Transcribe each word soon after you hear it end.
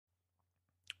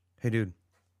Hey, dude.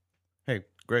 Hey,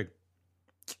 Greg.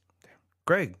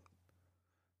 Greg.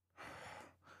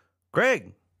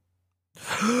 Greg.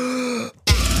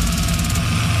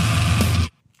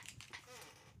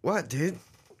 What, dude?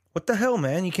 What the hell,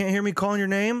 man? You can't hear me calling your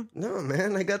name? No,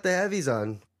 man, I got the heavies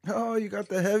on. Oh, you got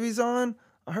the heavies on?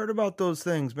 I heard about those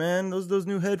things, man. Those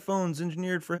new headphones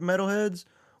engineered for metalheads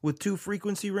with 2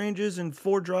 frequency ranges and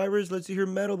 4 drivers lets you hear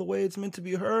metal the way it's meant to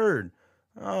be heard.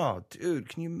 Oh, dude,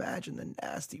 can you imagine the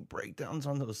nasty breakdowns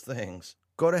on those things?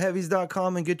 Go to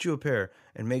heavies.com and get you a pair,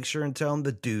 and make sure and tell them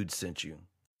the dude sent you.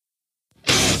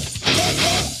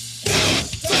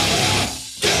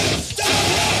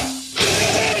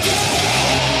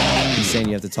 He's saying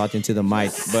you have to talk into the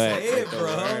mic, but Say it,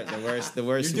 bro. the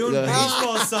worst. You're doing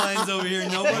baseball signs over here.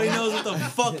 Nobody knows what the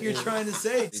fuck you're trying to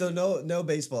say. So no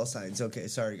baseball signs. Okay,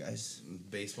 sorry guys.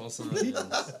 Baseball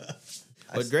signs.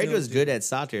 But Greg was good at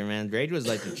soccer, man. Greg was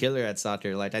like a killer at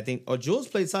soccer. Like I think, Jules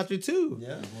played soccer too.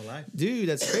 Yeah. Whole life. Dude,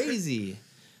 that's crazy.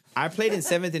 I played in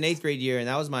 7th and 8th grade year, and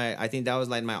I think that was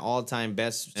like my all-time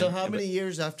best. So how many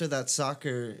years after that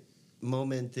soccer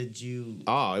moment did you?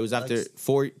 Oh, it was after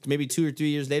 4, maybe 2 or 3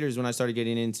 years later is when I started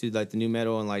getting into like the new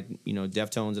metal and like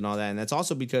Deftones and all that. And that's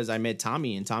also because I met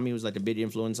Tommy, and Tommy was like a big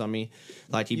influence on me.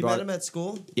 Like You met him at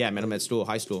school? Yeah, I met him at school,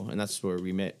 high school, and that's where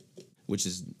we met, which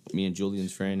is me and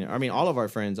Julian's friend. I mean, all our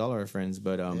friends.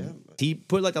 But he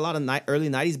put like a lot of early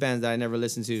 90s bands that I never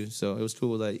listened to. So it was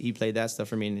cool that he played that stuff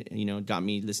for me and, got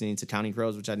me listening to Counting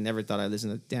Crows, which I never thought I'd listen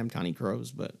to damn Counting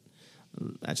Crows, but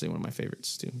actually one of my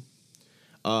favorites too.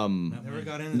 Never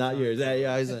got in. Not yours.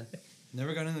 Yeah.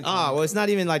 Never got in the. Well, it's not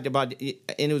even like about, and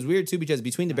it was weird too because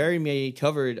Between the Bury Me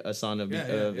covered a song of,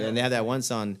 and they had that one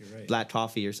song, right. Black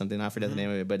Coffee or something. I forget the name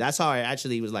of it, but that's how I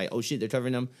actually was like, oh shit, they're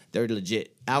covering them. They're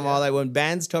legit. I'm all like, when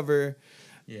bands cover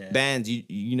bands,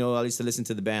 you know at least to listen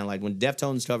to the band. Like when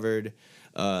Deftones covered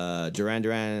Duran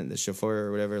Duran, the Chauffeur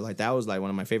or whatever, like that was like one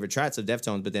of my favorite tracks of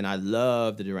Deftones. But then I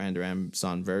love the Duran Duran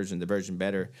song version, the version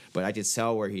better. But I could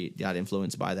tell where he got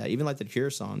influenced by that. Even like the Cure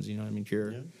songs,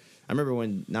 Cure. Yeah. I remember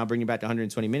when, now bringing back to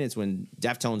 120 Minutes, when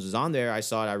Deftones was on there, I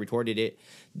saw it, I recorded it.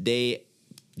 They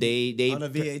on a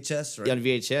VHS, right? Yeah, on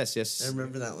VHS, yes. I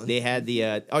remember that one. They had the,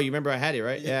 you remember I had it,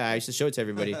 right? Yeah, I used to show it to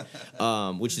everybody,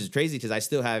 which is crazy because I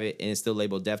still have it and it's still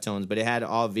labeled Deftones, but it had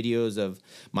all videos of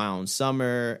My Own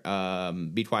Summer,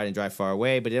 Be Quiet and Drive Far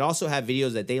Away, but it also had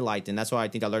videos that they liked, and that's why I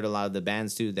think I learned a lot of the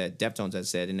bands too that Deftones had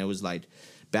said, and it was like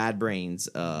Bad Brains,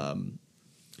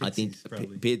 I think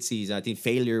Pixies. I think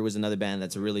Failure was another band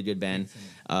that's a really good band.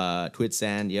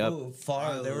 Quicksand, yep. Oh,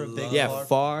 Far, they were big. Yeah,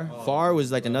 Far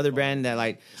was like another band that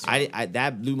like I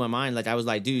that blew my mind. Like I was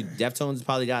like, dude, Deftones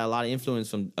probably got a lot of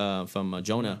influence from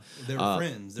Jonah. They were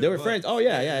friends. They were friends. Oh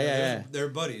yeah. They're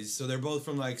buddies. So they're both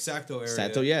from like Sacto area.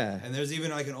 Sacto, yeah. And there's even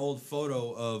like an old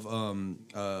photo of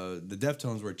the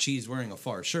Deftones where Cheese wearing a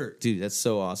Far shirt. Dude, that's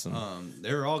so awesome.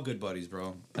 They're all good buddies,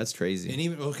 bro. That's crazy. And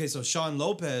even so Sean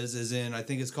Lopez is in, I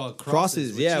think it's called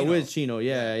Crosses, with Chino,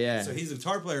 yeah. So he's a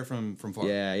guitar player from Far.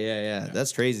 Yeah.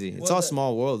 That's crazy. It's all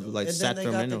small world, like and then they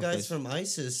got Sacramento. the guys from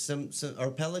ISIS, some or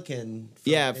Pelican.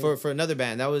 For another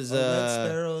band that was Red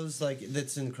Sparrows, like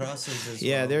that's in Crosses as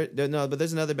well. Yeah, but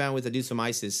there's another band with the dudes from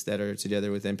ISIS that are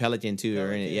together with them. Pelican too,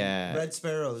 are in it. Yeah, Red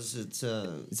Sparrows. It's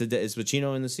with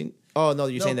Chino in the scene. Oh no,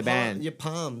 you're saying the band. Yeah,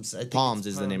 Palms. I think Palms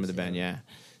is the name of the band. Yeah,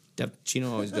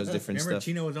 Chino always does different Remember stuff.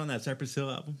 Chino was on that Cypress Hill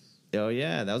album? Oh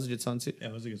yeah, that was a good song too. Yeah,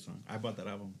 it was a good song. I bought that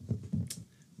album.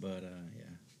 But yeah.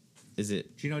 Is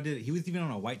it? Chino did it. He was even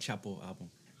on a Whitechapel album.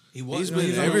 He's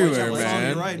been everywhere,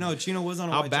 man. Right? No, Chino was on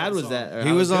a How White bad Chapel was song. that? Or He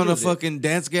how was good on a it? fucking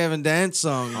Dance Gavin Dance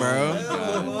song, bro.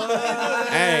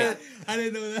 Hey, I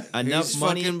didn't know that. enough He's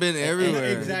money. fucking been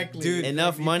everywhere. Exactly. Dude,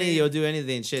 Enough money, you'll do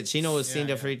anything. Shit, Chino was seen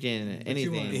to freaking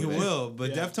anything. He will,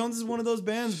 but Deftones is one of those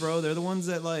bands, bro. They're the ones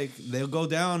that like they'll go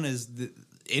down as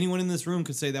anyone in this room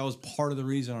could say that was part of the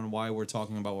reason on why we're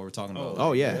talking about what we're talking about.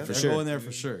 Oh yeah, for They're sure. going there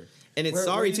for sure. And it's Were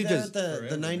sorry you too there because at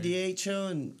the '98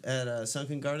 show at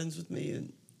Sunken Gardens with me,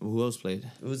 and who else played?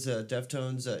 it was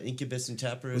Deftones, Incubus, and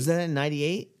Taproot. Was that in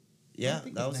 '98? Yeah,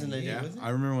 that was in '98. Yeah, I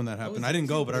remember when that happened. I didn't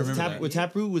go, but I remember that. With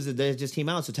Taproot they just came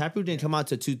out. So Taproot didn't come out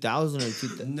to 2000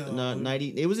 or No.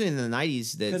 90. It wasn't in the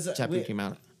 90s 'Cause, that Taproot came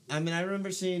out. I mean, I remember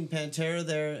seeing Pantera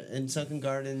there in Sunken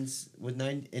Gardens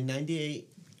in '98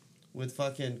 with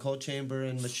fucking Cold Chamber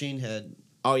and Machine Head.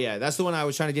 Oh yeah, that's the one I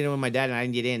was trying to get in with my dad and I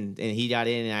didn't get in, and he got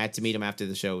in, and I had to meet him after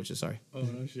the show, which is sorry. Oh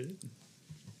no shit.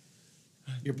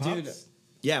 Your pops? Dude,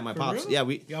 Yeah, my pops. real? Yeah,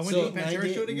 we. Y'all went So, to the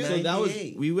Pantera show together? So that was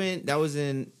 98. we went. That was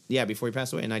in before he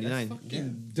passed away in '99.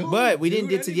 Fucking dope, But we didn't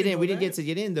dude. get to I get in. know We didn't that. get to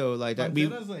get in though. Like that.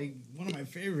 I was like, one of my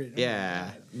favorite.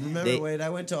 Yeah. Remember, They- Wade, I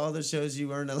went to all the shows you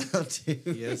weren't allowed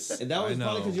to. Yes, And that was I know.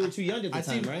 probably because you were too young at the I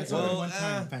time, seen right? well, Well, one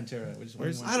time Pantera. We just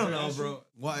went one I don't time. know, bro.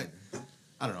 Why?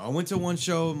 I don't know. I went to one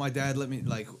show. My dad let me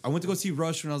I went to go see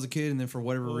Rush when I was a kid, and then for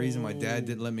whatever reason, my dad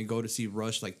didn't let me go to see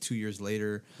Rush like 2 years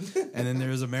later. And then there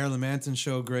was a Marilyn Manson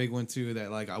show Greg went to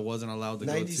that I wasn't allowed to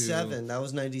go to. 97. That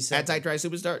was 97. Antichrist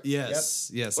Superstar.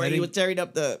 Yes, yes. Where I he was didn't- tearing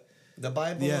up the. The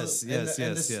Bible. Yes, and yes, the,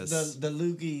 and yes, the, yes. The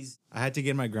loogies. I had to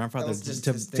get my grandfather That was just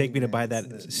to his take thing, me to man. buy Isn't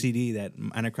that it? CD, that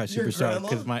Antichrist Your Superstar, grandma?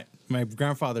 because my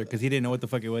grandfather, because he didn't know what the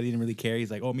fuck it was, he didn't really care.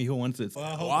 He's like, "Oh, me, who wants this?"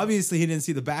 Well, obviously he didn't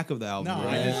see the back of the album. No,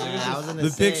 right? I just- I was gonna The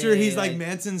say, picture, he's like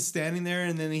Manson standing there,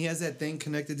 and then he has that thing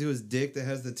connected to his dick that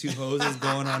has the two hoses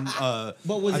going on.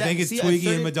 But was I that- think it's see, I Twiggy and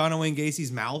started- Madonna Wayne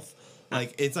Gacy's mouth.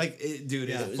 Dude,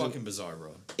 Yeah, it's fucking bizarre,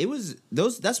 bro. It was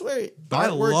those. That's where. But I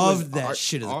artwork loved was that art-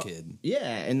 shit as a art- kid. Yeah,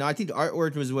 and I think the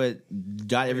artwork was what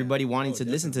got everybody wanting to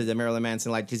listen to the Marilyn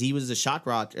Manson, because he was a shock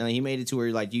rock, and he made it to where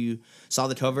you saw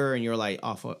the cover and you were like,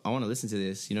 oh, fuck, I want to listen to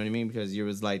this. You know what I mean? Because you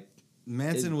was like,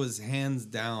 Manson was hands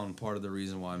down part of the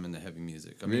reason why I'm into heavy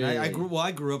music. I mean, I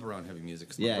Really? grew up around heavy music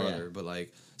 'cause my Yeah, brother, yeah. but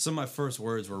some of my first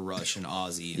words were Rush and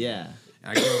Ozzy. yeah,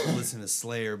 And I grew up listening to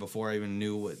Slayer before I even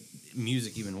knew what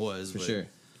music even was. for but, sure.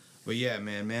 But yeah,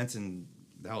 man, Manson,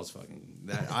 that was fucking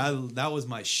that was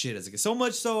my shit as a kid. So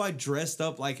much so I dressed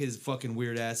up like his fucking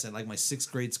weird ass at my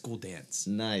 6th grade school dance.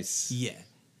 Nice. Yeah.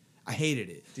 I hated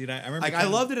it. Dude, I remember. I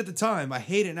loved it at the time. I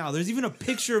hate it now. There's even a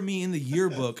picture of me in the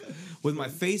yearbook with my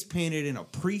face painted in a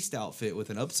priest outfit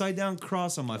with an upside down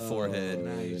cross on my forehead,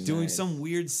 nice. doing Nice. some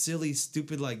weird, silly,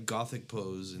 stupid gothic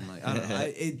pose, and I don't know.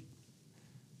 It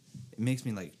makes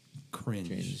me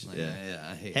cringe. Yeah.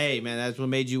 I hate it. Hey, man, that's what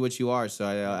made you what you are. So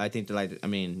I think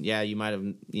that, yeah, you might have,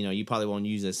 you probably won't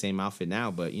use the same outfit now,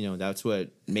 but that's what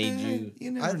made you. You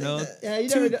I never think know. that- Yeah, you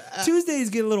never know. Tuesdays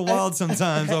get a little wild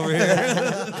sometimes over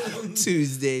here.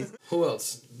 Tuesdays. Who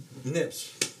else?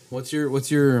 Nips. What's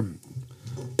your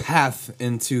path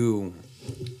into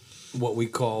what we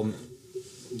call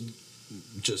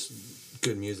just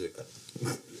good music?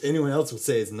 Anyone else would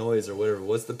say it's noise or whatever.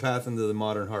 What's the path into the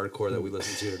modern hardcore that we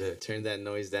listen to today? Turn that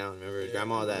noise down. Remember,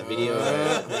 Grandma, that video?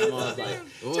 Grandma was like,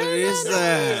 What is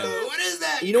that? What is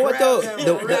that? you know what though?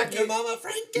 Mama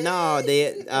Frankie. No,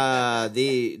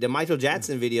 the Michael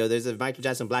Jackson video. There's a Michael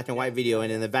Jackson black and white video,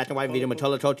 and in the black and white video,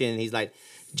 Matola Totin, he's like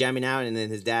jamming out, and then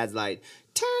his dad's like,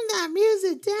 "Turn that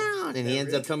music down," and he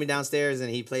ends up coming downstairs and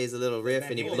he plays a little riff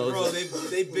and he blows. Bro,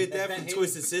 it. they bit that from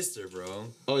Twisted Sister, bro.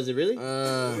 Oh, is it really?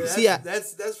 See, I-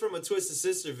 that's from a Twisted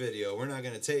Sister video. We're not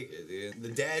gonna take it, dude. The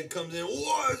dad comes in,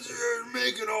 what's you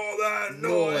making all that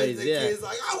noise? The yeah. kid's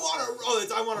like, I want to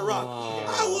rock. I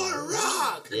want to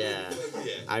rock. Yeah.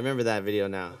 Yeah. I remember that video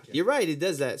now. You're right. It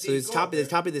does that. So it's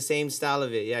copied the same style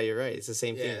of it. Yeah, you're right. It's the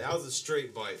same thing. Yeah, that was a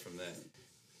straight bite from that.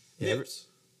 Yeah, Nips,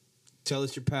 tell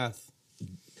us your path.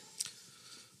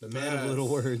 The man of little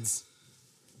words.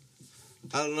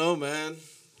 I don't know, man.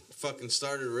 Fucking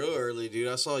started real early, dude.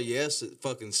 I saw Yes at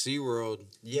fucking SeaWorld.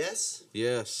 Yes.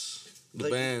 Yes. The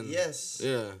Like, band. Yes.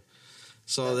 Yeah.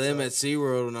 Saw That's them up. at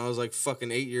SeaWorld when I was like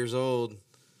fucking 8 years old.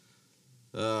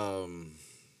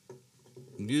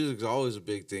 Music's always a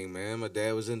big thing, man. My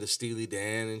dad was into Steely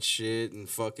Dan and shit and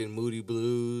fucking Moody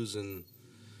Blues and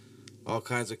all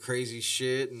kinds of crazy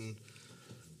shit. And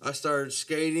I started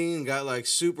skating and got like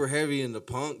super heavy into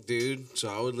punk, dude. So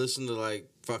I would listen to like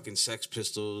fucking Sex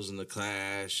Pistols and The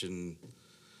Clash and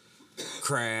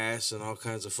Crass and all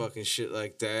kinds of fucking shit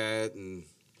like that. And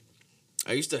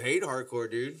I used to hate hardcore,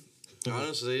 dude.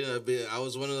 Honestly, I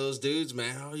was one of those dudes,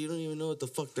 man. Oh, you don't even know what the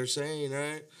fuck they're saying,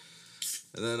 right?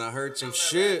 And then I heard some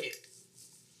shit.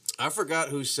 I forgot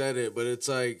who said it, but it's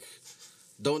like,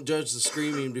 don't judge the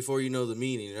screaming before you know the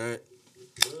meaning, right?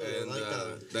 And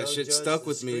that shit stuck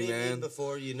with me, man.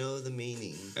 Before you know the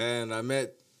meaning. And I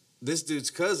met this dude's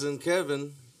cousin,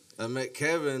 Kevin. I met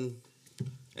Kevin,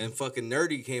 and fucking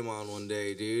Nerdy came on one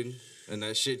day, dude. And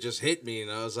that shit just hit me,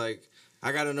 and I was like,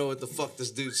 I gotta know what the fuck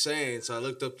this dude's saying. So I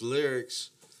looked up the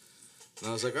lyrics, and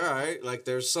I was like, all right, like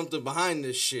there's something behind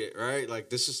this shit, right?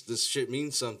 Like this shit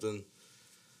means something.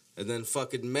 And then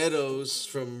fucking Meadows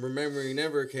from Remembering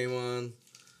Never came on,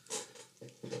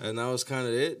 and that was kind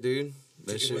of it, dude.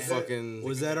 That shit fucking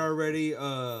Was that already?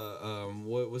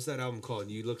 What's that album called?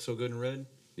 You Look So Good in Red.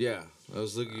 yeah. I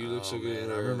was looking. You look so good.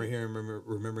 Man, I remember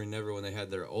Remembering Never when they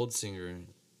had their old singer.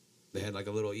 They had like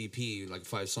a little EP, like a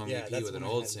 5-song Yeah, EP that's with an when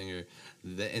I old had- singer.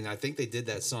 And I think they did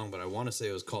that song, but I want to say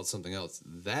it was called something else.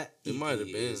 That It EP might have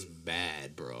been. is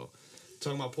bad, bro.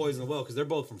 talking about Poison the Well because they're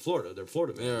both from Florida. They're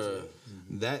Florida bands.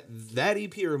 Yeah. That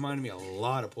EP reminded me a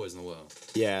lot of Poison the Well.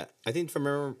 Yeah, I think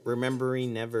from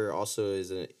Remembering Never also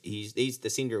is he's the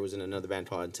singer was in another band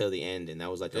called Until the End, and that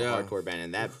was like a hardcore band,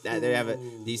 and that they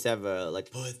used to have a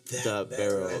like the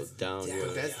barrel down.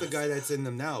 But that's the guy that's in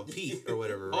them now, Pete or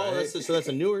whatever. Right? Oh, so that's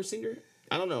a newer singer.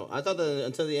 I don't know. I thought the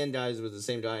Until the End guys was the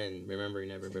same guy in Remembering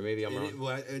Never, but maybe I'm wrong.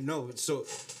 Well, no, so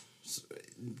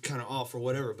kind of off or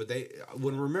whatever. But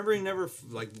when Remembering Never,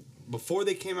 like before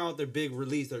they came out with their big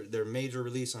release, their major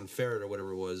release on Ferret or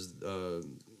whatever it was,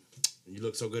 You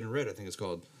Look So Good in Red, I think it's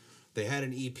called. They had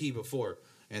an EP before,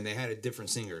 and they had a different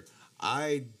singer.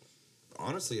 I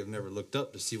honestly have never looked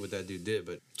up to see what that dude did,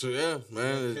 but So yeah,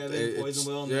 man. Kevin,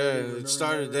 Poison Well, It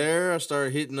started there. I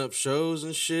started hitting up shows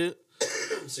and shit.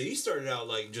 so you started out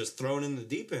like just thrown in the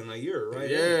deep end, like you're right.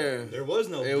 Yeah. There was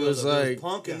no. It was build-up. like-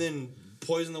 punk, and then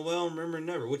Poison the Well, and Remembering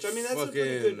Never. Which I mean, that's a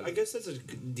pretty Fucking- good. I guess that's a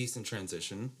decent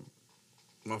transition.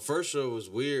 My first show was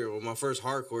weird. Well, my first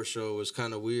hardcore show was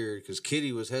kind of weird because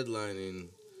Kitty was headlining.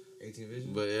 18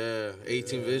 Vision. But yeah,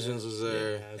 18 Visions was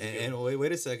there. And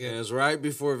wait a second. And it was right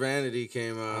before Vanity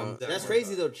came out. That's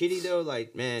crazy though. Chitty though,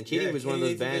 like man, Chitty was one of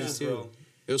those Kitty, 18 bands Visions, too. bro.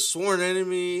 It was Sworn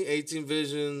Enemy, 18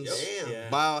 Visions, Damn. Yeah.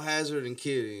 Biohazard, and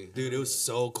Kitty. Dude, it was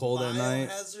so cold that night.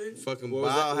 Biohazard. Fucking What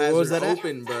was that- Biohazard what was that at?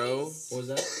 open, bro. What was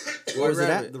that? White was it at?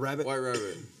 Rabbit. The Rabbit. White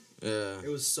Rabbit. Yeah. It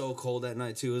was so cold that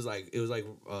night too. It was like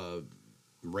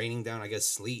raining down, I guess,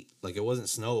 sleet. Like it wasn't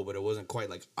snow, but it wasn't quite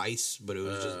like ice. But it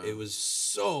was it was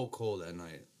so cold that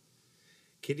night.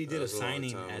 Kitty did a was a long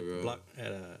signing time at ago.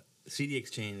 at a CD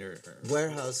exchange or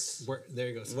Warehouse. there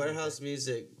you go. Warehouse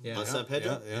music. Yeah. On San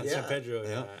Pedro. Yeah. Yeah. San Pedro. Yeah.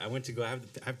 Yeah. I went to go. I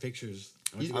have pictures.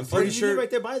 I went to go I'm see pretty it. sure- right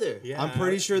there by there. Yeah, I'm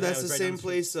pretty sure yeah, that's it the was right same down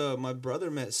the street. place my brother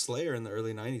met Slayer in the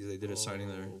early '90s. They did a signing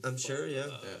there. I'm sure, yeah.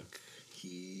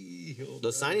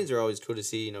 Those signings are always cool to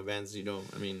see. You know, bands. You know,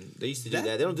 I mean, they used to do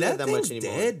that. They don't do that much thing's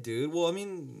anymore. Dead, dude. Well, I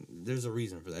mean, there's a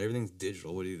reason for that. Everything's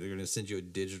digital. They're gonna send you a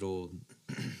digital.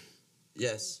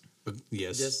 Yes.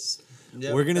 Yes. Just.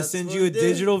 Yep, We're gonna that's send what you a it did.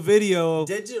 digital video.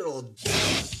 Digital.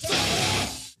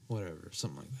 Whatever,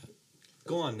 something like that.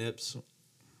 Go on, Nips.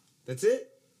 That's it.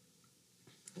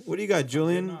 What do you got,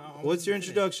 Julian? No, I What's your wasn't finished.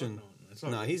 introduction? No, it's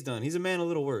all No, good. he's done. He's a man of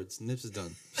little words. Nips is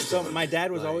done. So my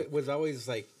dad was Like- always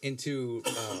like into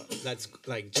that's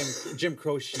like Jim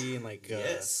Croce and like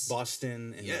Yes.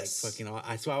 Boston and Yes. like fucking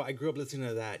all, I grew up listening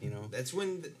to that, you know. That's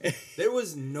when there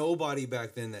was nobody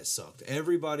back then that sucked.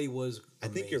 Everybody was. I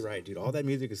think you're amazing. right, dude. All that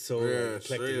music is so Yeah, eclectic.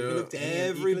 straight You can up. look to any-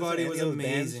 Everybody you can was listen to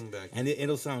any of those amazing bands, back then. and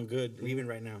it'll sound good even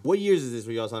right now. What years is this?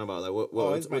 We all talking about like what?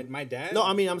 Oh, it's my dad. No,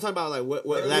 I mean I'm talking about like what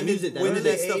When that did- music. when did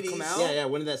that music- stuff come out? Yeah,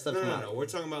 when did that stuff No, come no, out? no. We're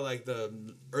talking about like the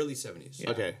early '70s.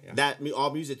 Yeah. Okay, yeah. all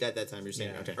music at that time. You're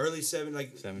saying Yeah. okay. Early '70s,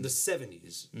 like 70s. the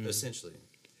 '70s, essentially.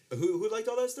 Who liked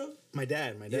all that stuff? My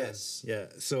dad. Yes. Yeah.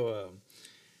 So,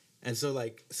 and so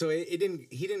like, so it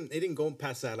didn't go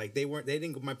past that. Like they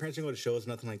didn't. My parents didn't go to shows,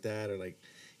 nothing like that, or like,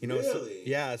 you know. Really?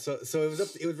 So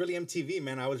it was really MTV,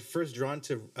 man. I was first drawn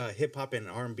to hip hop and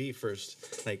R&B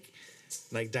first,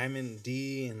 like Diamond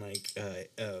D and like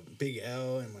Big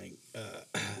L and like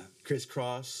Criss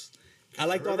Cross. I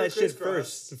liked all remember that shit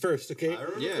Criss first, okay? I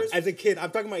remember Yeah. Criss- As a kid,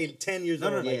 I'm talking about 10 years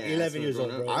old, no, like yeah, 11 so years old,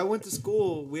 grown up. bro. I went to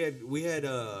school. We had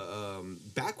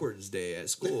backwards day at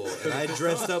school, and I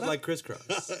dressed up like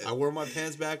crisscross. I wore my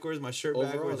pants backwards, my shirt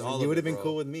backwards. All you of would have it, been bro.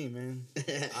 cool with me, man.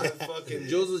 I fucking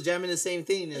Jules was jamming the same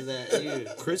thing as that. You.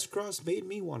 crisscross made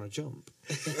me want to jump.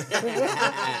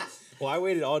 Well, I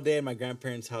waited all day at my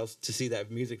grandparents' house to see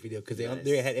that music video because Nice.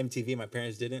 they had MTV. My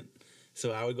parents didn't,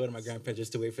 so I would go to my grandparents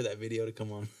just to wait for that video to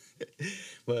come on.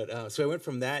 But so I went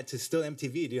from that to still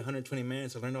MTV. Do 120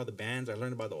 minutes. I learned all the bands. I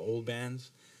learned about the old bands,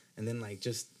 and then like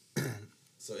just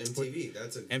So MTV,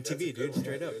 that's a MTV, dude,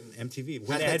 straight up MTV.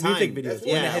 When At they that had time, music videos. that's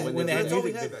When what- they had when when they had that's all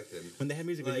we music had videos. back then. When they had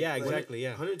music Like- videos. Yeah, like- exactly. Yeah.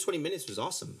 120 minutes was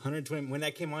awesome. 120. When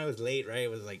that came on, it was late, right?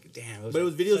 It was like damn. But it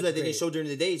was like videos such that they great- didn't show during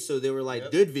the day, so they were like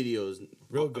Yep. good videos.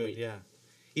 real I good. mean, Yeah.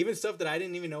 Even stuff that I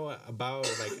didn't even know about,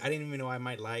 or like I didn't even know I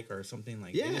might like, or something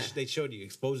like. Yeah. They showed you,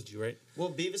 exposed you, right? Well,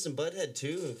 Beavis and Butthead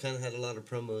too kind of had a lot of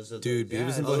promos of Dude, the,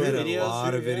 Beavis and Oh, Butthead had a videos,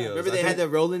 lot of yeah. videos. Remember they I had think- the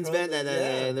Rollins band that Yeah.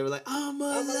 and they were like, I'm a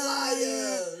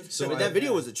liar. So but I- that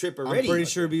video was a trip already. I'm pretty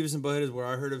sure Beavis and Butthead is where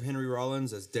I heard of Henry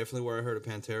Rollins. That's definitely where I heard of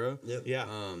Pantera. Yep. Yeah.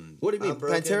 What do you mean?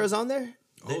 Unbroken. Pantera's on there?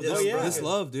 They did This, yeah. this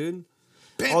love, dude.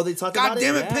 Oh, they talk about God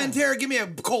damn it, Yeah. Pantera, give me a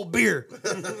cold beer.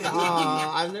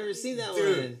 Aw, I've never seen that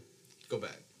Dude. one. Go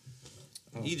back.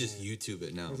 You just YouTube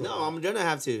it now. No, I'm gonna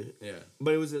have to. Yeah.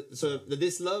 But it was so the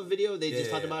This Love video. They just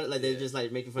Yeah, talked about it like they yeah. just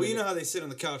like making fun Well, of you know it. how they sit on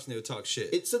the couch and they would talk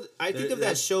shit. It's so I think There- of that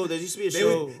there- show. There used to be a They,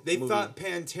 show. they movie. thought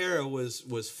Pantera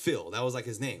was Phil. That was like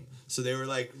his name. So they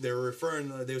were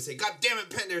referring. They would say, "God damn it,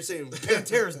 They were saying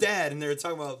Pantera's dad," and they were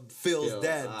talking about Phil's Phil,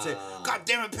 dad. Say, "God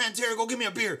damn it, Pantera, go get me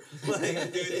a beer." Like,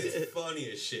 dude, it's funny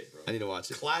as shit, bro. I need to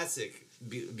watch it. Classic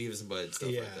Beavis and Bud stuff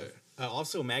right there.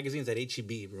 Also magazines at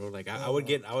HEB, bro. Like I would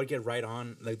get Right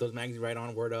On, like those magazines Right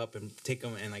On, Word Up, and take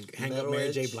them and like hang up Metal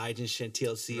Mary J. Edge. Blige and shit,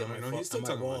 TLC on my No, he's still on my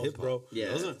talking about walls, hip-hop. bro. Yeah,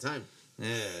 Those at the time.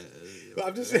 Yeah. But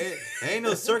I'm just Ain't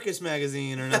no circus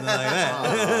magazine or nothing like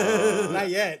that. not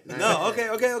yet. No, okay.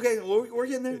 We're getting there. We're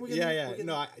getting there. Yeah. We're getting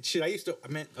No, I used to. I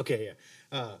meant okay,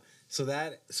 yeah. So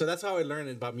that's how I learned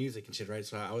about music and shit, right?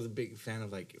 So I was a big fan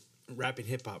of like rap and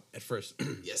hip hop at first. there.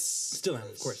 Yes. Still am,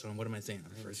 of course. So what am I saying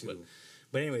at first?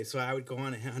 But anyway, so I would go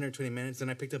on 120 minutes. Then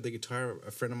I picked up the guitar.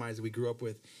 A friend of mine that we grew up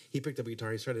with, he picked up a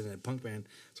guitar. He started in a punk band.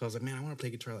 So I was like, man, I want to play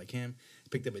guitar like him.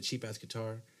 Picked up a cheap ass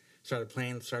guitar. Started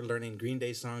playing. Started learning Green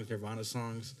Day songs, Nirvana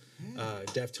songs,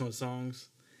 Deftones songs,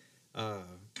 and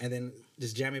then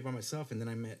just jamming by myself. And then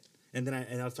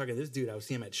I was talking to this dude. I was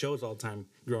seeing him at shows all the time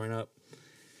growing up.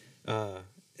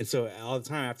 And so all the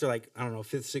time after like I don't know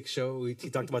 5th, 6th show, he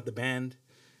talked about the band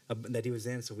that he was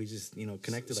in. So we just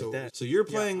connected like that. So you're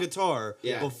playing guitar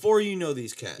Yeah. before you know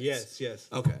these cats. Yes.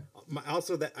 Okay.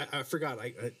 Also, that I forgot.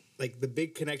 I like the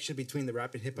big connection between the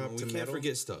rap and hip hop We to can't metal.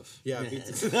 forget stuff. Yeah, I'm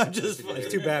just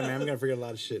it's too bad, man. I'm gonna forget a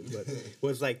lot of shit. But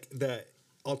was like the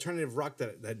alternative rock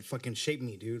that fucking shaped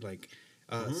me, dude. Like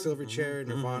Silverchair,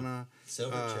 Nirvana,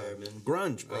 Silverchair, man.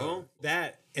 grunge, bro.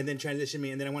 that, and then transitioned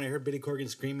me. And then when I heard Billy Corgan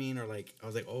screaming, or like I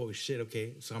was like, oh shit,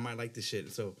 okay, so I might like this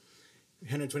shit. So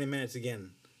 120 minutes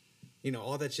again,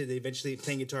 all that shit. They eventually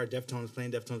playing guitar,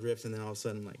 playing Deftones riffs, and then all of a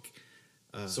sudden like.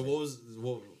 So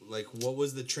what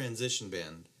was the transition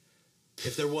band?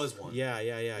 If there was one. Yeah.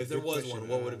 If there Good was question. one,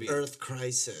 what would it be? Earth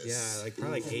Crisis. Yeah, like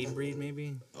probably like Hatebreed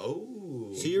maybe.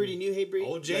 Oh. So you already knew Hatebreed?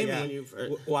 Oh, Jamie. Like, Yeah. when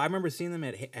you- Well, I remember seeing them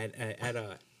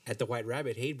at the White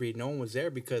Rabbit Hatebreed. No one was there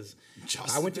because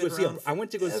Just I went to been go see around I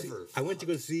went to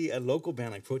go see a local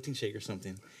band like Protein Shake or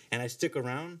something, and I stuck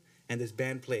around and this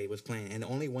band was playing, and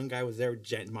only one guy was there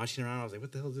moshing around. I was like,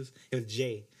 what the hell is this? It was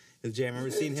Jay. I remember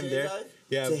seeing him Jay there. died?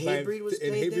 Yeah, So Hatebreed was and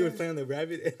playing Hatebreed there? was playing on the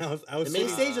Rabbit, and I was The main sitting-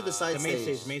 stage or the side the main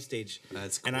stage? stage, main stage.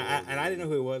 That's and cool, I didn't know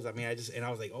who it was. I mean, I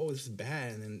was like, oh, this is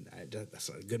bad, and then that's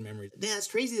a good memory. Man, it's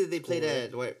crazy that they played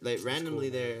that like randomly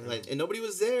there, like, and nobody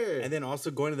was there. And then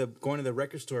also going to the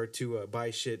record store to buy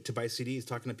CDs,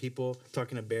 talking to people,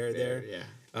 talking to Bear there.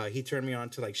 yeah. He turned me on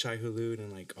to like Shai Hulud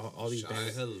and like all these Shai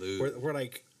bands. Hulud. We're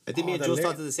like. I think me and the Jules lyri-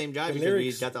 talked to the same guy the because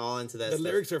lyrics- we got all into that The stuff.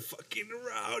 lyrics are fucking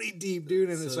rowdy deep, dude,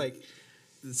 and it's like,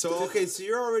 So okay, so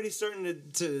you're already starting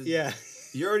to yeah,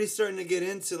 You're already starting to get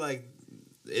into like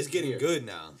it's getting good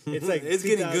now. It's like it's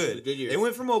getting 2000 good. good years. It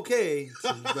went from okay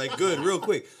to like good real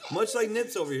quick. Much like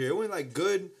Nips over here. It went like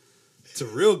good to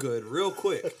real good real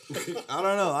quick. I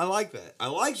don't know. I like that. I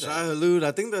like Shai that. Hulud,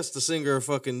 I think that's the singer of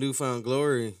fucking Newfound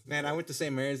Glory. man. I went to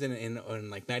St. Mary's in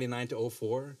like '99 to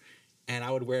 04, and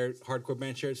I would wear hardcore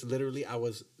band shirts. Literally, I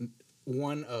was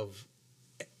one of.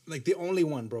 Like the only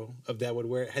one, bro, of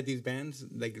that had these bands.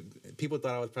 Like people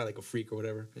thought I was probably like a freak or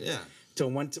whatever. Yeah. Till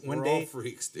one We're day, all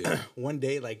freaks, dude. one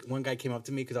day, like one guy came up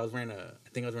to me because I was wearing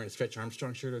a Stretch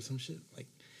Armstrong shirt or some shit, like,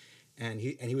 and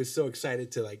he was so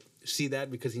excited to like see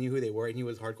that because he knew who they were and he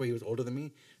was hardcore. He was older than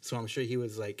me, so I'm sure he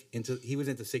was like into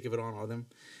Sick of It All and all them.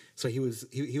 So he was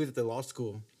at the law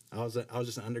school. I was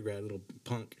just an undergrad, little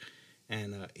punk,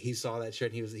 and he saw that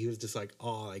shirt and he was just like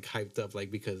all like hyped up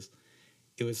like because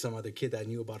it was some other kid that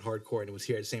knew about hardcore and it was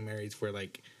here at St. Mary's where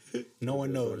like no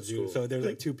one knows, dude. So there's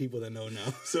like 2 people that know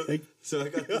now. So, so I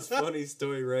got this funny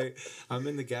story, right? I'm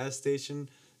in the gas station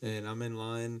and I'm in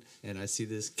line and I see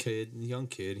this young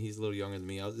kid. He's a little younger than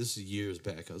me. This is years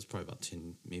back. I was probably about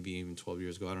 10, maybe even 12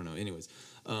 years ago. I don't know. Anyways,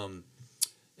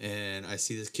 and I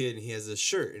see this kid and he has this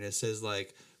shirt and it says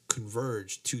like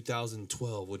Converge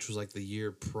 2012, which was like the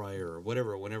year prior or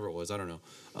whatever, whenever it was. I don't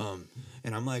know.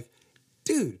 And I'm like,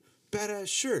 dude, badass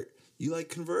shirt. You like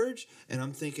Converge? And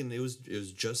I'm thinking it was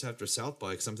just after South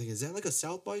by because I'm thinking, is that like a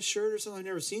South by shirt or something? I've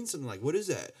never seen something like, what is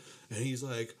that? And he's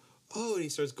like, oh, and he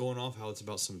starts going off how it's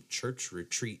about some church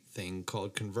retreat thing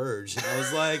called Converge. And I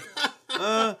was like,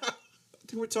 I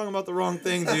think we're talking about the wrong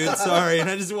thing, dude. Sorry. And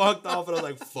I just walked off and I was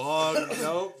like, fuck,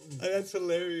 nope. That's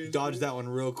hilarious. Dodged that one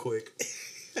real quick.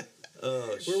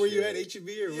 Oh, Where were you shit. at, HEB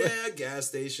or what? Yeah, gas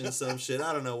station, some shit.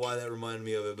 I don't know why that reminded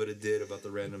me of it, but it did about the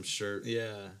random shirt.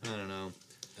 Yeah, I don't know.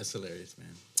 that's hilarious, man.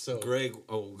 So Greg,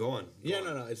 go on. yeah,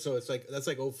 no. So it's like that's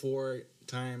like 04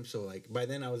 time. So like by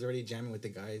then I was already jamming with the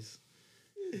guys.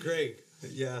 Greg,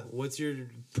 Yeah. What's your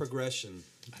progression?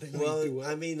 I didn't know you do Well,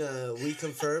 well I mean, we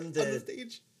confirmed on the that.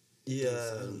 stage.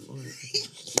 Yeah.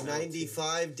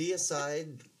 95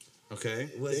 Deicide Okay.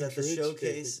 was Thanks, at the Rich.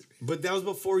 showcase. But that was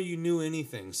before you knew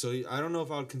anything, so I don't know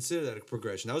if I would consider that a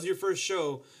progression. That was your first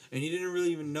show, and you didn't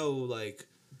really even know, like...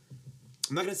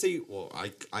 I'm not gonna say. Well,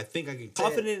 I think I can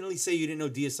confidently say you didn't know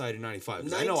Deicide in '95.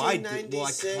 'Cause I know I did. Well,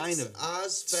 I kind of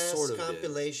Ozfest sort of did.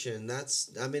 compilation.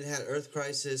 That's. I mean, it had Earth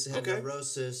Crisis, it had Okay.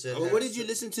 Neurosis. It Well, had what did you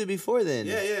listen to before then?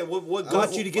 Yeah. What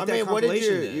got you to get I that mean, what did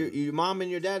compilation? your mom and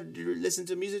your dad listen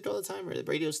to music all the time, or the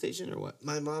radio station, or what?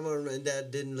 My mom and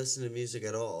dad didn't listen to music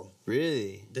at all.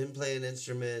 Really? Didn't play an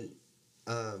instrument.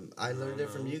 I learned it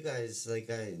from you guys.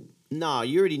 No,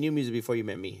 you already knew music before you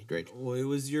met me, Drake. Well, it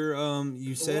was your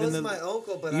you It said was in the my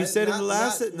uncle, but you said in the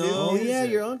last not no new Oh yeah,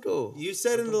 music. your uncle. you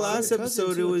said in the Uncle last Bobby.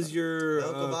 episode it was your My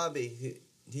Uncle Bobby.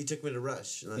 He took me to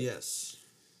Rush. yes.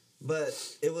 But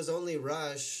it was only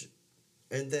Rush,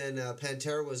 and then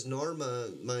Pantera was Norma,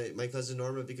 my cousin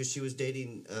Norma, because she was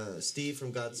dating Steve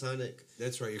from Godsonic.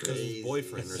 That's right, your cousin's Crazy.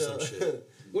 boyfriend or So- some shit.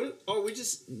 What? Oh, we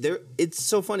just there. It's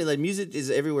so funny. Like music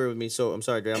is everywhere with me. So I'm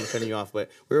sorry, Dre, I'm cutting you off.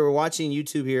 But we were watching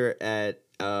YouTube here at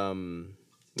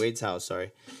Wade's house.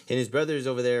 Sorry, and his brother's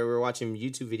over there. We were watching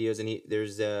YouTube videos, and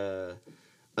there's a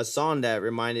song that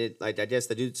reminded, like, I guess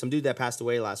some dude that passed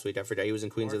away last week. I forgot. He was in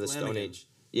Queens Mark of the Stone Lanigan. Age.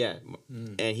 Yeah,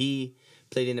 and he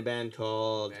played in a band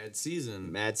called Mad Season.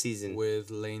 Mad Season.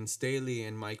 With Lane Staley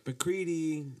and Mike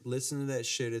McCready. Listen to that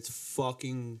shit. It's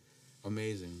fucking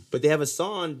amazing. But they have a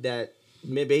song that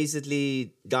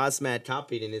basically Godsmack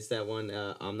copied, and it's that one.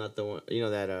 I'm not the one. You know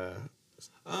that.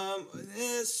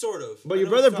 Sort of. But your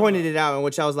brother pointed it out, in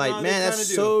which I was like, No, they man, kinda that's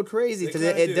do. so crazy They because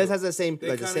kinda it do. does have the same They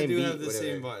like the kinda same do beat. have the whatever.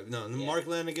 same vibe. No, Yeah. Mark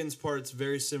Lanigan's part's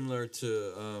very similar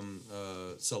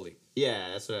to Sully. Yeah,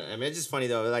 that's what I mean. It's just funny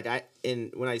though. Like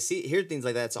when I hear things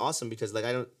like that, it's awesome because like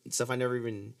I don't stuff I never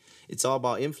even. It's all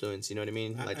about influence. You know what I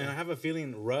mean? Like And I have a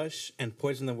feeling Rush and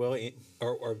Poison the Well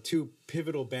are two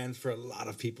pivotal bands for a lot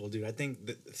of people, dude. I think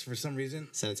that for some reason,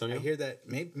 San Antonio? I hear that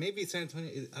maybe San Antonio.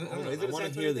 I don't know. Is it I a want San to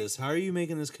Antonio hear thing? this. How are you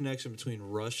making this connection between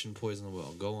Rush and Poison the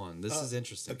Well? Go on. This is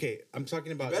interesting. Okay, I'm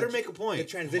talking about. Better make a point. The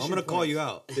transition. I'm gonna call points. you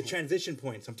out. The transition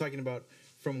points. I'm talking about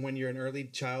from when you're an early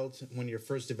child, when you're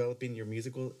first developing your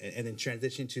musical, and then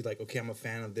transition to like, okay, I'm a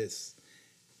fan of this.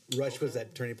 Rush was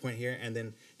that turning point here, and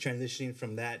then transitioning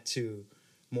from that to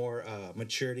more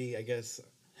maturity, I guess,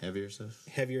 heavier stuff.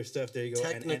 heavier stuff. There you go.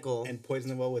 Technical. And Poison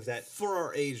the Well was that For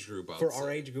our age group, I for would our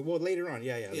say. age group. Well, later on,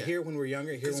 yeah. Yeah. Here when we're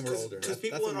younger, here when we're older. Because That's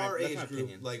people in what our that's age my group,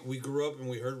 opinion. like we grew up and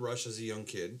we heard Rush as a young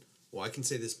kid. Well, I can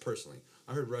say this personally.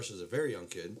 I heard Rush as a very young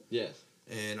kid. Yeah.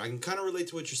 And I can kind of relate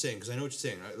to what you're saying because I know what you're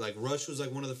saying. Right? Like Rush was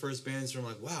like one of the first bands where I'm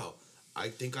like, wow, I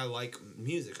think I like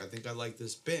music. I think I like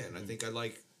this band. I think I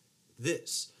like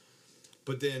this.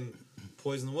 But then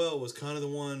Poison the Well was kind of the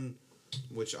one,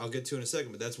 which I'll get to in a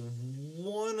second. But that's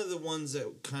one of the ones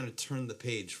that kind of turned the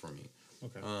page for me.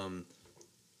 Okay.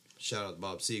 Shout out to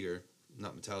Bob Seger,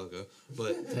 not Metallica,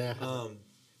 but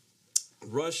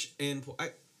Rush and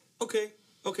okay.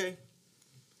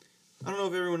 I don't know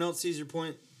if everyone else sees your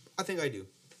point. I think I do.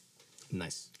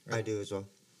 Nice. I do as well.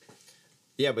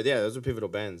 Yeah, but yeah, those are pivotal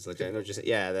bands. Like I know, just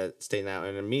that staying out,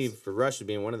 and me for Rush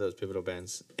being one of those pivotal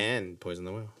bands, and Poison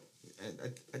the Well.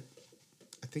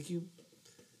 I think you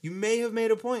may have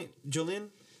made a point, Julian.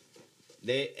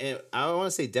 And I want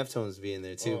to say Deftones being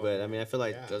there too, but I mean I feel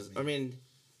like yeah. those. I mean,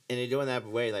 and they're doing that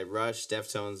way like Rush,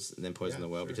 Deftones, and then Poison Yeah, the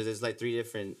Well sure. because it's like three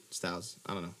different styles.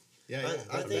 I don't know. Yeah,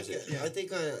 I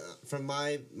think from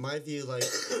my view, like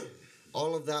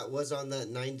all of that was on that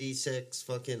 '96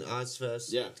 fucking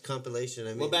Ozfest compilation. I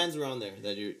mean, What bands were on there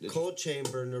that you? Cold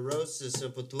Chamber, Neurosis,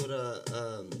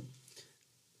 Sepultura.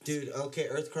 Dude, okay,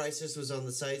 Earth Crisis was on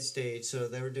the side stage, so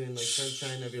they were doing like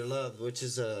 "Sunshine of Your Love," which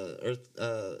is a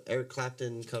Eric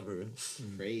Clapton cover.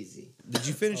 Crazy. Did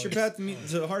you finish your path to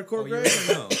hardcore, Greg?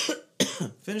 Or no?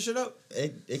 Finish it up.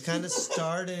 It kind of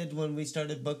started when we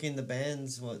started booking the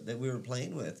bands that we were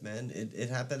playing with. Man, it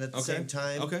happened at the same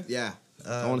time. Okay. Yeah.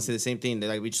 I want to say the same thing.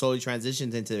 Like we slowly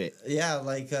transitioned into it. Yeah,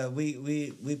 like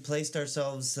we placed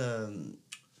ourselves.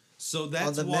 So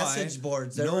that's on the why. message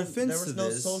boards. No There offense was to no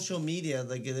this. social media.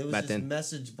 Like it was Back just then.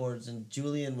 message boards, and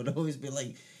Julian would always be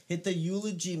like, "Hit the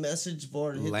eulogy message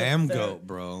board." Hit Lamb the Goat,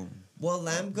 bro. Well,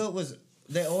 Lamb Goat was.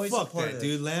 They always Fuck supported that, it.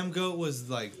 dude. Lamb Goat was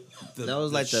like That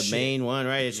was like the shit. main one,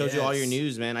 right? It showed you all your Yes.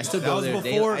 news, man. I still That go was there.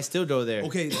 before- I still go there.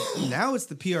 Okay, now it's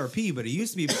the PRP, but it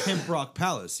used to be Pimp Rock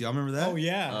Palace. Y'all remember that? Oh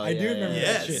yeah, Oh, I do yeah, remember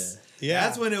yeah. that Yes. shit. Yeah.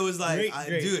 That's when it was like,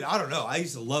 Great. dude, I don't know. I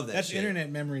used to love that That's shit. internet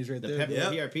memories right there. bro.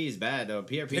 Yep. PRP is bad though.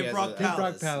 PRP Pimp has Rock a- Pimp Rock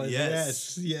Palace. Palace.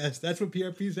 Yes. Yes. That's what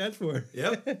PRP stands for.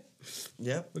 Yep.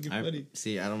 Yep. Looking I, funny.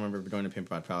 see, I don't remember doing a Pimp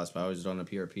Rock Palace, but I was doing a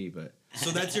PRP. But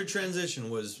So that's your transition.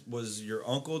 Was your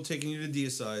uncle taking you to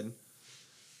Deicide?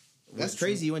 that's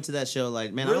crazy. You went to that show,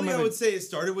 like, man. I don't Really, I remember. would say it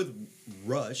started with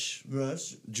Rush,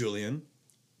 Rush, Julian.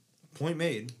 Point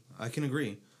made. I can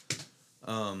agree.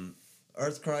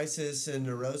 Earth Crisis, and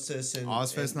Neurosis, and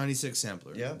Ozfest '96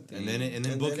 sampler. Yeah. and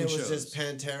then booking it was shows. just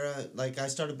Pantera. Like I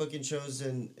started booking shows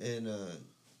in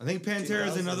I think Pantera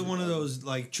is 2000. another one of those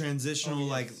like transitional,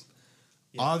 like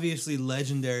obviously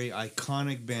legendary,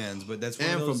 iconic bands. But that's one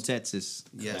and of from those. Texas.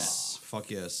 Yes,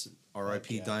 fuck yes.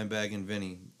 R.I.P. yeah. Dimebag and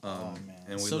Vinny. man.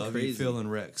 And we So love you, crazy. Phil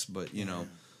and Rex. But you know,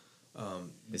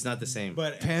 It's not the same.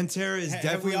 But Pantera is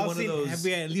definitely one of those. Have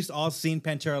we at least all seen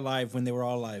Pantera live when they were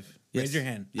all live? Yes. Raise your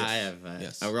hand. Yes. I have.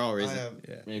 Yes. We're all raising. I have.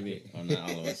 Yeah. Maybe. Oh, not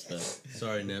all of us. But.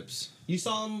 Sorry, Nips. You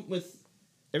saw him with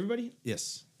everybody?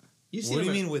 Yes. You What do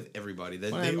you mean with everybody?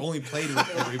 They Well, only played with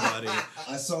everybody.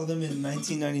 I saw them in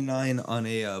 1999 on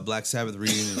a Black Sabbath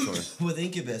reunion tour. with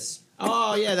Incubus.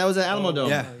 Oh, yeah, that was at Alamo Dome.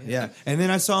 Yeah. And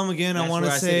then I saw them again. I That's want to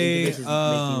where said say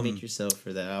Incubus is make yourself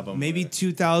for that album. maybe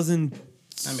 2002,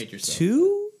 I make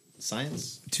yourself.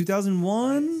 Science.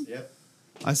 2001. Yep.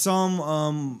 I saw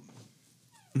them.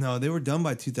 No, they were done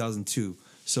by 2002.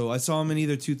 So I saw them in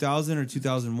either 2000 or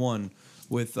 2001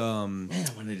 with Man, I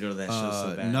wanted to go to that show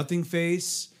so bad. Nothing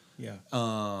Face. Yeah.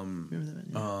 Remember that?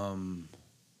 Yeah.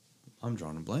 I'm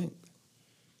drawing a blank.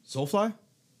 Soulfly.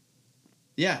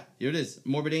 Yeah, here it is.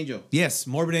 Morbid Angel. Yes,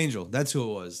 Morbid Angel. That's who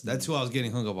it was. That's who I was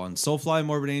getting hung up on. Soulfly,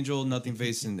 Morbid Angel, Nothing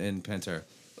Face, and Pantera.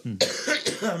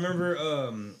 I remember,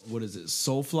 what is it?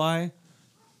 Soulfly,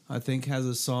 I think, has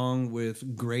a song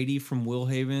with Grady from Will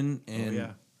Haven and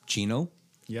yeah. Chino.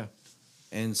 Yeah.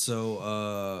 And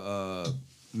so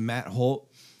Matt Holt,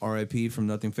 R.I.P. from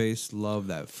Nothing Face, love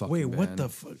that fucking Wait, what band. the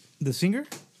fuck? The singer?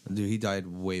 Dude, he died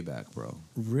way back, bro.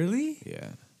 Really? Yeah.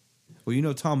 Well, you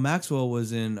know, Tom Maxwell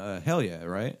was in Hell Yeah,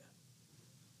 right?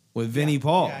 With Vinnie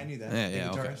Paul. Yeah, I knew that. Yeah, The yeah,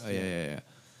 okay. guitarist, Oh, yeah.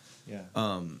 Yeah.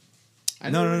 I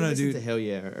No, never no, listened dude. To Hell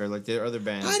Yeah, or like their other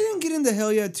bands. I didn't get into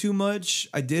Hell Yeah too much.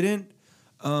 I didn't.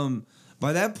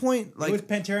 By that point, It was like,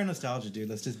 Pantera nostalgia, dude.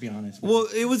 Let's just be honest. Man. well,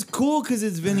 it was cool because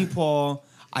it's Vinnie Paul.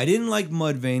 I didn't like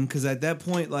Mudvayne because at that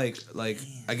point, like,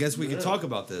 I guess we could talk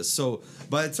about this. So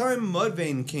by the time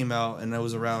Mudvayne came out and I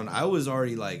was around, I was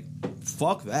already like,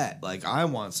 fuck that. Like, I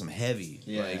want some heavy.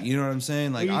 Yeah. Like, you know what I'm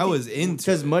saying? Like, Well, you I think- was into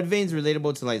Because it. Mudvayne's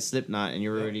relatable to like Slipknot, and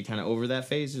you're already kind of over that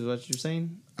phase, is what you're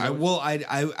saying? I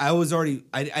was already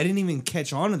I didn't even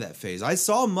catch on to that phase. I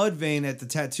saw Mudvayne at the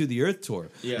Tattoo the Earth tour,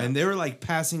 Yeah. and they were like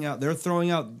passing out. They were throwing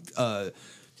out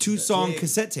 2-song Dig.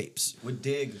 cassette tapes. with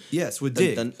Dig. Yes, with Dun,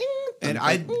 Dig. dun, And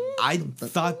I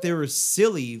thought they were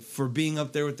silly for being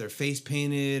up there with their face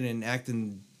painted and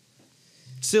acting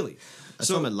silly. I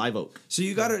saw him at Live Oak. So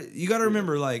you gotta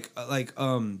remember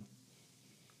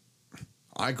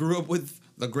I grew up with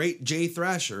the great Jay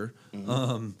Thrasher.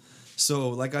 So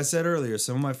like I said earlier,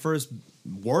 some of my first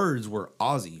words were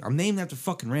Ozzy. I'm named after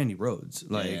fucking Randy Rhoads.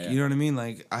 Like Yeah. you know what I mean?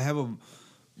 Like I have a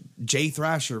Jay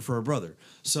Thrasher for a brother.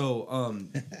 So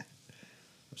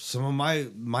some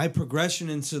of my progression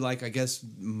into like I guess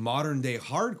modern day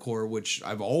hardcore, which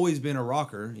I've always been a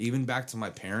rocker, even back to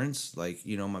my parents. Like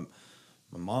you know my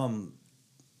mom,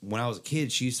 when I was a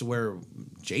kid, she used to wear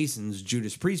Jason's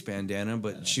Judas Priest bandana,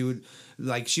 but she would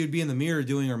be in the mirror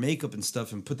doing her makeup and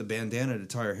stuff and put the bandana to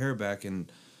tie her hair back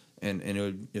and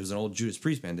it was an old Judas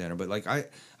Priest bandana. But like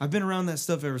I've been around that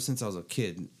stuff ever since I was a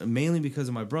kid, mainly because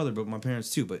of my brother, but my parents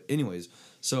too. But anyways,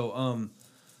 so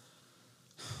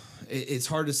it's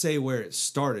hard to say where it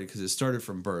started because it started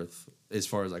from birth as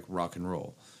far as like rock and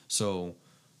roll. So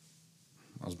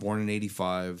I was born in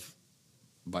 '85.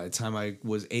 By the time I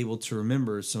was able to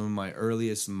remember, some of my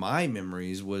earliest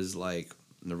memories was like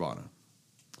Nirvana.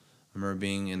 I remember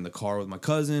being in the car with my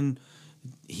cousin.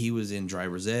 He was in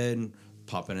driver's ed,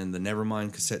 popping in the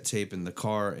Nevermind cassette tape in the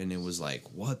car, and it was like,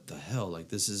 what the hell? Like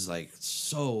this is like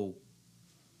so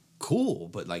cool,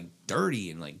 but like dirty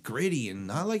and like gritty and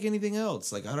not like anything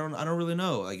else. Like I don't really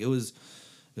know. Like it was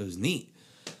neat.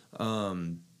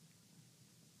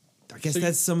 I guess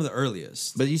that's some of the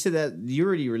earliest. But you said that you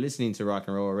already were listening to rock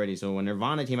and roll already. So when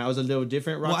Nirvana came out, it was a little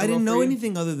different rock Well, and I roll didn't for know you?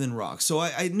 anything other than rock. So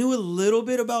I knew a little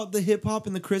bit about the hip hop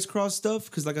and the crisscross stuff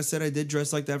because, like I said, I did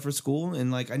dress like that for school.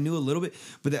 And, like, I knew a little bit.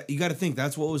 But you got to think,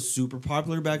 that's what was super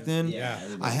popular back then. Yeah.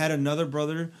 I had another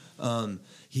brother.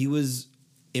 He was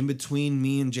in between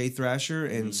me and Jay Thrasher.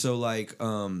 And so, like...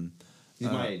 He's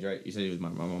my age, right? You said he was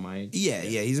my age? Yeah.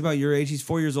 He's about your age. He's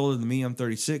 4 years older than me. I'm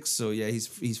 36. So, yeah,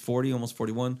 he's 40, almost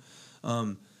 41.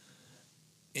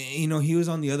 You know, he was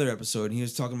on the other episode and he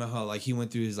was talking about how like he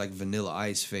went through his like Vanilla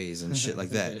Ice phase and shit like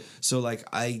that. So like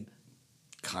I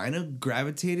kind of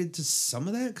gravitated to some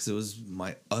of that because it was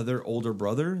my other older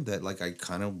brother that like I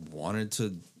kind of wanted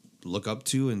to look up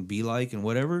to and be like and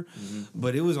whatever.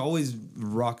 But it was always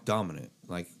rock dominant,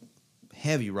 like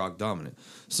heavy rock dominant.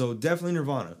 So definitely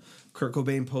Nirvana. Kurt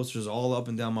Cobain posters all up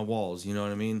and down my walls, you know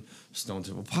what I mean? Stone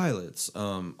Temple Pilots,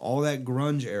 all that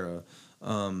grunge era.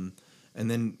 And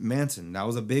then Manson, that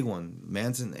was a big one.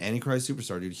 Manson, Antichrist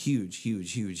Superstar, dude,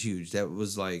 huge. That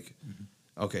was like,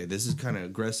 okay, this is kind of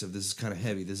aggressive. This is kind of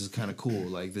heavy. This is kind of cool.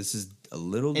 Like, this is a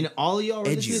little. And all of y'all were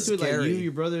edgy, listening to it, like scary. you,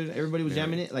 your brother, everybody was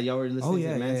jamming it. Like y'all were listening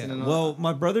to Manson and all. Well,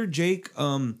 my brother Jake,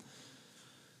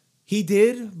 he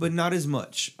did, but not as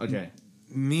much. Okay.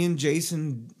 Me and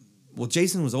Jason. Well,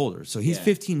 Jason was older, so he's Yeah.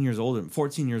 14 years older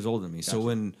than me. So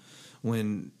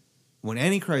when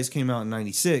Antichrist came out in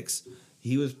 '96,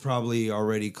 he was probably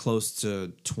already close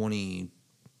to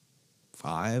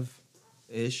 25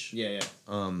 ish. Yeah.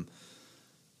 And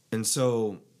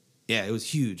so, yeah, it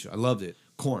was huge. I loved it.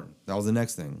 Korn, that was the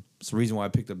next thing. It's the reason why I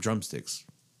picked up drumsticks.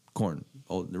 Korn,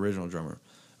 the original drummer.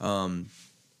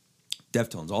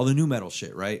 Deftones, all the new metal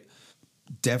shit, right?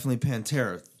 Definitely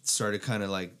Pantera started kind of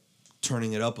like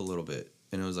turning it up a little bit.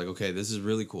 And it was like, okay, this is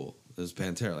really cool. This is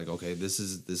Pantera. Like, okay, this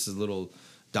is little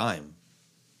Dime.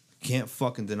 Can't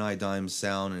fucking deny Dime's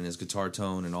sound and his guitar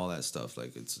tone and all that stuff.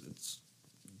 Like,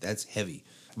 that's heavy.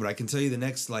 But I can tell you the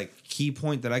next like key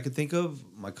point that I could think of,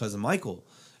 my cousin Michael,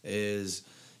 is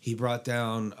he brought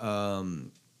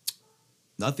down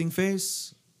Nothing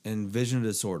Face and Vision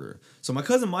Disorder. So my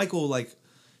cousin Michael, like,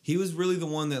 he was really the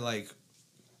one that like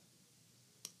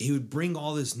he would bring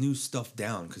all this new stuff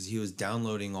down because he was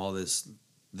downloading all this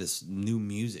new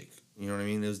music. You know what I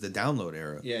mean? It was the download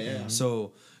era. Yeah.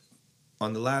 So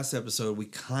on the last episode, we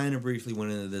kind of briefly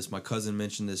went into this. My cousin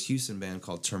mentioned this Houston band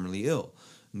called Terminally Ill.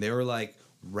 And they were like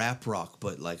rap rock,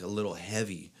 but like a little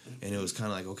heavy. And it was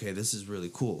kind of like, okay, this is really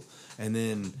cool. And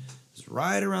then it was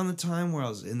right around the time where I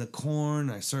was in the Korn.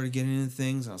 I started getting into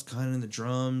things. I was kind of in the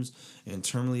drums. And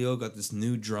Terminally Ill got this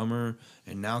new drummer.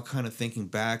 And now kind of thinking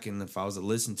back, and if I was to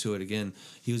listen to it again,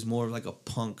 he was more of like a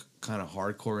punk kind of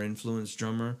hardcore influenced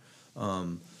drummer.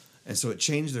 And so it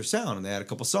changed their sound, and they had a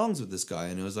couple songs with this guy,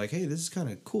 and it was like, hey, this is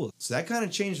kind of cool. So that kind of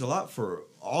changed a lot for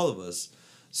all of us.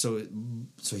 So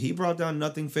he brought down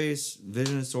Nothing Face,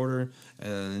 Vision Disorder,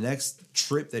 and the next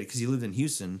trip that, because he lived in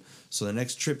Houston, so the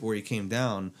next trip where he came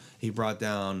down, he brought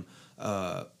down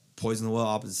Poison the Well,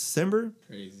 Opposite December.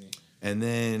 Crazy. And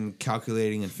then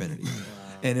Calculating Infinity. Wow.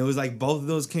 And it was like both of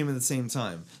those came at the same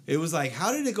time. It was like,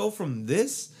 how did it go from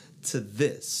this to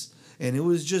this? And it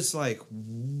was just like,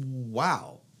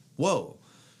 wow. Whoa.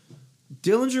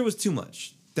 Dillinger was too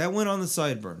much. That went on the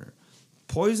side burner.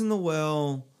 Poison the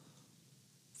Well,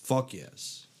 fuck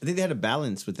yes. I think they had a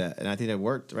balance with that, and I think that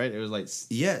worked, right? It was like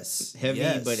Yes. heavy,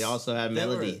 yes. but it also had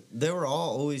melody. They were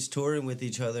all always touring with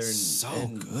each other and So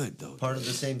good, though. part of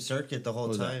the same circuit the whole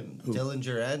Who's that? time.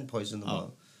 Dillinger and Poison the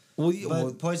Well. Well,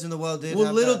 But Poison the Well did. well,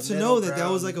 have little that to middle know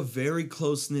that was ground. like a very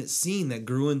close knit scene that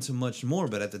grew into much more.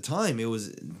 But at the time,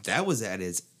 that was at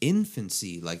its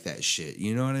infancy, like that shit.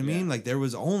 You know what I mean? Like there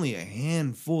was only a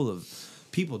handful of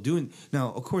people doing.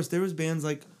 Now, of course, there was bands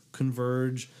like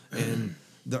Converge and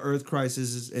the Earth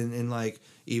Crisis, and like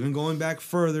even going back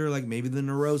further, like maybe the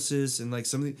Neurosis and like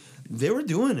some of they were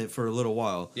doing it for a little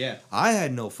while. Yeah. I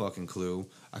had no fucking clue.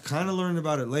 I kind of learned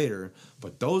about it later,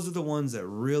 but those are the ones that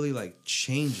really like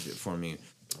changed it for me.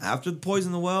 After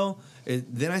Poison the Well,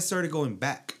 then I started going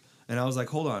back, and I was like,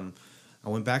 hold on. I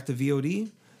went back to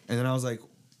VOD, and then I was like,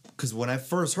 because when I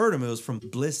first heard him, it was from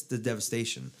Bliss to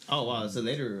Devastation. Oh wow! So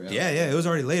later, Yeah, it was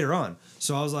already later on.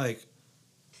 So I was like,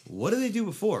 what did they do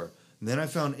before? And then I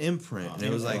found Imprint, and it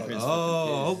was like, Imprint's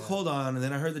hold on. And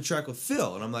then I heard the track with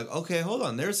Phil, and I'm like, okay, hold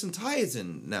on. There's some ties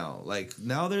in now. Like,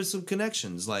 now there's some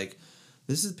connections. Like,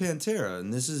 this is Pantera,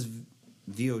 and this is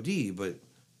VOD, but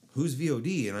who's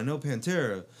VOD? And I know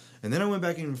Pantera. And then I went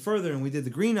back even further, and we did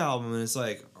the Green album, and it's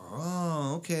like,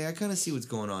 oh, okay, I kind of see what's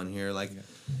going on here. Like,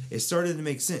 it started to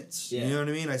make sense. Yeah. You know what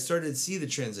I mean? I started to see the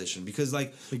transition. Because,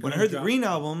 like, when I Green heard the drop. Green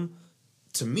album,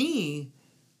 to me,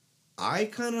 I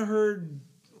kind of heard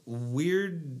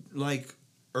weird, like,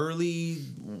 early,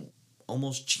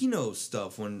 almost Chino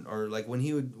stuff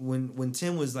when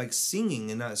Tim was like singing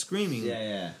and not screaming.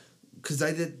 yeah. Because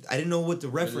I didn't know what the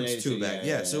reference to back.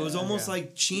 Yeah, so it was almost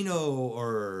like Chino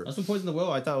or That's when Poison the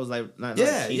Well. I thought it was like not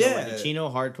Yeah, Chino, yeah. like a Chino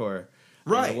hardcore.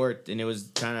 Right. And it worked, and it was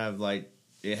kind of like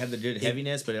it had the good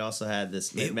heaviness, but it also had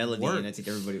this it melody, worked. and I think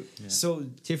everybody. so.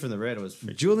 Tear from the Red was.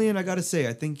 Julian, I gotta say,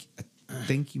 I think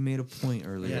think you made a point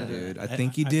earlier, Yeah. dude. I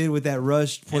think you did with that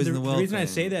Rush Poison the Well. The reason I thing.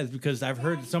 say that is because I've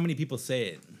heard so many people say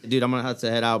it. Dude, I'm gonna have to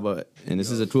head out, and this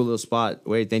is a cool little spot.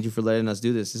 Wade, thank you for letting us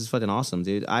do this. This is fucking awesome,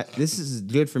 dude. This is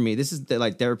good for me. This is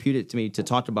like therapeutic to me to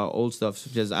talk about old stuff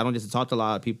because I don't get to talk to a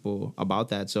lot of people about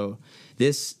that. So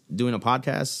this doing a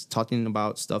podcast, talking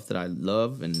about stuff that I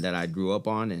love and that I grew up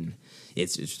on, and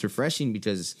it's refreshing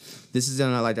because this is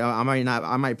like I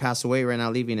might pass away right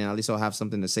now leaving, and at least I'll have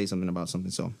something to say something about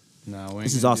something. So No,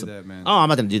 this is awesome. That, man. Oh, I'm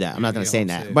not gonna do that. I'm not gonna get say home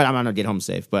that, safe. but I'm not gonna get home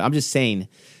safe. But I'm just saying.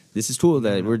 This is cool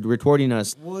that we're recording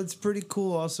us. Well, it's pretty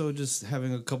cool also just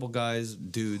having a couple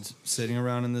dudes, sitting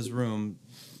around in this room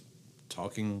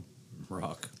talking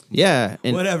rock. Yeah.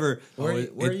 And Whatever. Where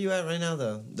are you at right now,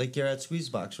 though? Like, you're at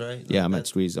Squeezebox, right? yeah, I'm Like at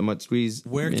Squeeze. I'm at Squeeze.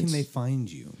 Where can Mints. they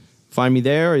find you? Find me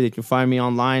there, or they can find me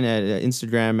online at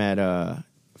Instagram at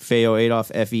Feo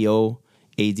Adolf,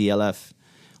 FEOADLF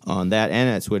on that, and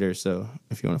at Twitter. So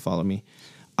if you want to follow me,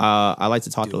 I like to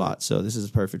talk a lot, so this is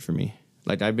perfect for me.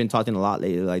 Like I've been talking a lot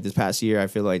lately. Like this past year, I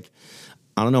feel like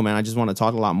I don't know, man. I just want to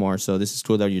talk a lot more. So this is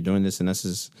cool that you're doing this, and this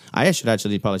is I should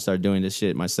actually probably start doing this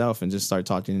shit myself and just start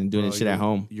talking and doing this shit at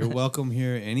home. You're welcome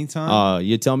here anytime.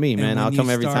 You tell me, man. when I'll you come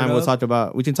every start time.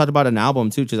 up- We can talk about an album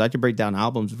too, because I could break down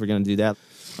albums if we're gonna do that.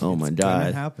 Oh my Gonna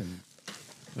god. happen.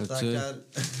 That's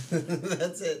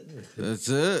That's it. That's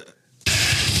it.